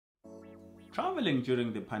Traveling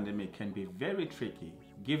during the pandemic can be very tricky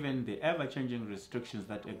given the ever-changing restrictions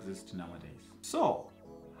that exist nowadays. So,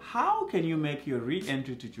 how can you make your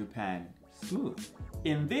re-entry to Japan smooth?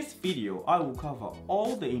 In this video, I will cover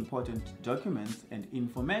all the important documents and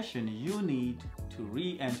information you need to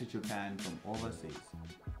re-enter Japan from overseas.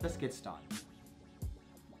 Let's get started.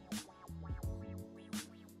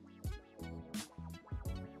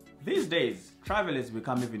 These days, travel has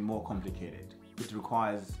become even more complicated. It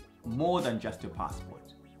requires more than just a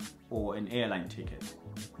passport or an airline ticket,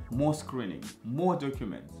 more screening, more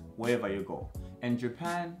documents wherever you go, and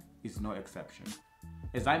Japan is no exception.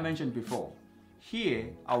 As I mentioned before, here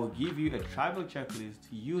I will give you a travel checklist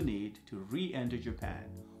you need to re-enter Japan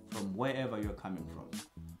from wherever you're coming from.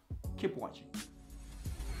 Keep watching.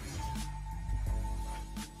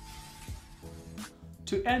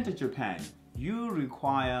 To enter Japan, you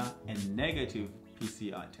require a negative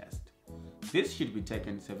PCR test. This should be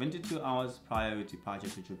taken 72 hours prior to departure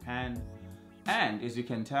to Japan, and as you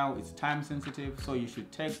can tell, it's time sensitive, so you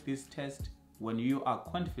should take this test when you are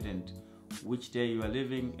confident which day you are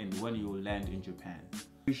leaving and when you will land in Japan.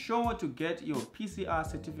 Be sure to get your PCR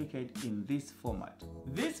certificate in this format.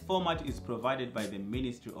 This format is provided by the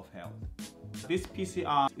Ministry of Health. This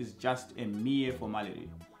PCR is just a mere formality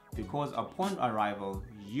because upon arrival,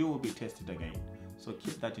 you will be tested again. So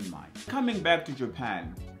keep that in mind. Coming back to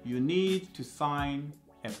Japan, you need to sign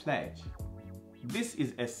a pledge. This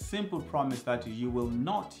is a simple promise that you will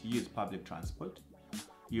not use public transport,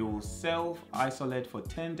 you will self-isolate for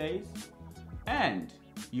 10 days, and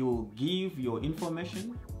you will give your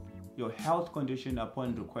information, your health condition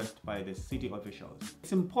upon request by the city officials.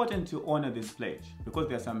 It's important to honor this pledge because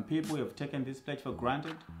there are some people who have taken this pledge for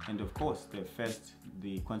granted, and of course they've faced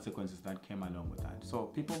the consequences that came along with that. So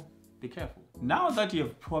people, be careful. Now that you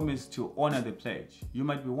have promised to honor the pledge, you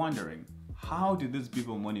might be wondering, how do these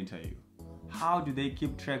people monitor you? How do they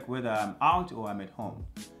keep track whether I'm out or I'm at home?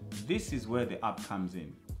 This is where the app comes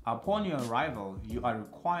in. Upon your arrival, you are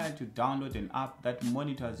required to download an app that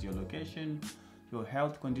monitors your location, your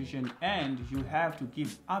health condition, and you have to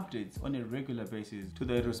give updates on a regular basis to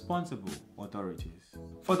the responsible authorities.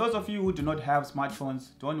 For those of you who do not have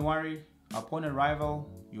smartphones, don't worry. Upon arrival,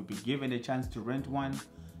 you'll be given a chance to rent one,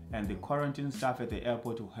 and the quarantine staff at the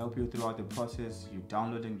airport will help you throughout the process, you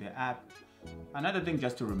downloading the app. Another thing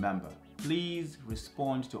just to remember, please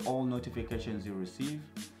respond to all notifications you receive.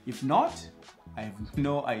 If not, I have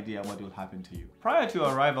no idea what will happen to you. Prior to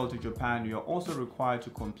your arrival to Japan, you are also required to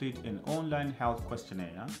complete an online health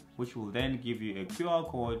questionnaire, which will then give you a QR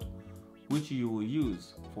code which you will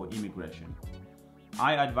use for immigration.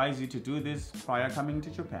 I advise you to do this prior coming to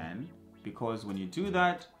Japan because when you do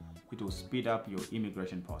that, it will speed up your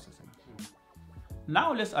immigration processing.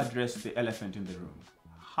 Now let's address the elephant in the room.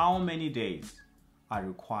 How many days are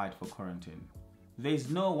required for quarantine? There is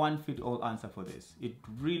no one-fit-all answer for this. It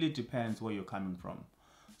really depends where you're coming from.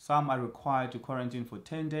 Some are required to quarantine for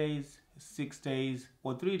 10 days, 6 days,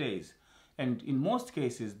 or 3 days. And in most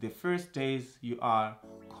cases, the first days you are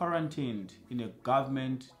quarantined in a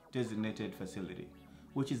government-designated facility,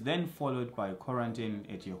 which is then followed by quarantine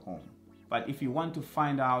at your home. But if you want to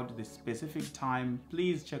find out the specific time,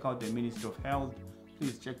 please check out the Ministry of Health.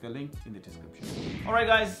 Please check the link in the description. Alright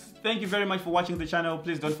guys, thank you very much for watching the channel.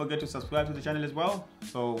 Please don't forget to subscribe to the channel as well.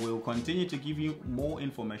 So we'll continue to give you more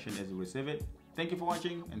information as we receive it. Thank you for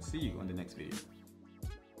watching and see you on the next video.